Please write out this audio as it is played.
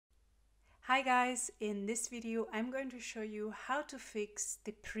Hi guys, in this video I'm going to show you how to fix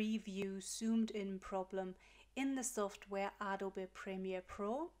the preview zoomed in problem in the software Adobe Premiere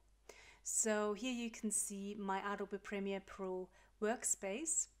Pro. So here you can see my Adobe Premiere Pro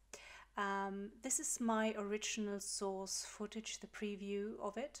workspace. This is my original source footage, the preview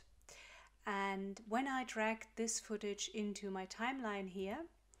of it. And when I dragged this footage into my timeline here,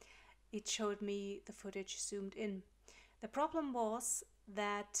 it showed me the footage zoomed in. The problem was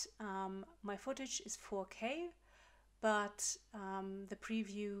that my footage is 4K, but the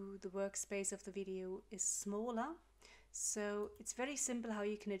preview, the workspace of the video is smaller. So it's very simple how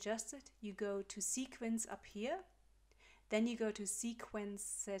you can adjust it. You go to sequence up here, then you go to sequence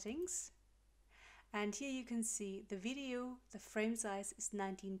settings, and here you can see the video, the frame size is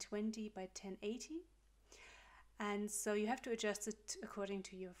 1920 by 1080, and so you have to adjust it according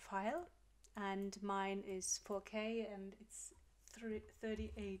to your file, and mine is 4K and it's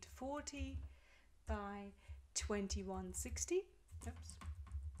 3840 by 2160. Oops.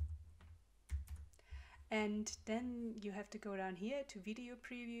 And then you have to go down here to video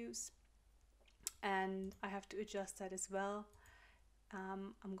previews, and I have to adjust that as well.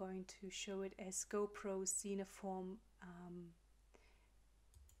 I'm going to show it as GoPro CineForm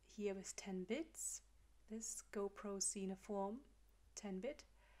here with 10 bits. This GoPro CineForm 10-bit,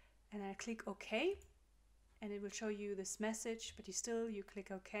 and I click OK, and it will show you this message, but you click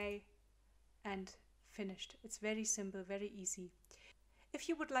OK and finished. It's very simple, very easy. If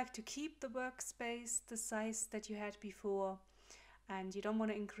you would like to keep the workspace the size that you had before and you don't want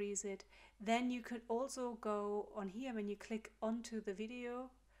to increase it, then you could also go on here. When you click onto the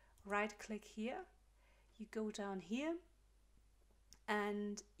video, right click here, you go down here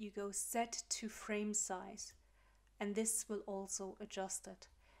and you go set to frame size, and this will also adjust it.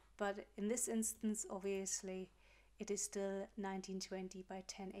 But in this instance, obviously, it is still 1920 by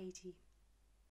 1080.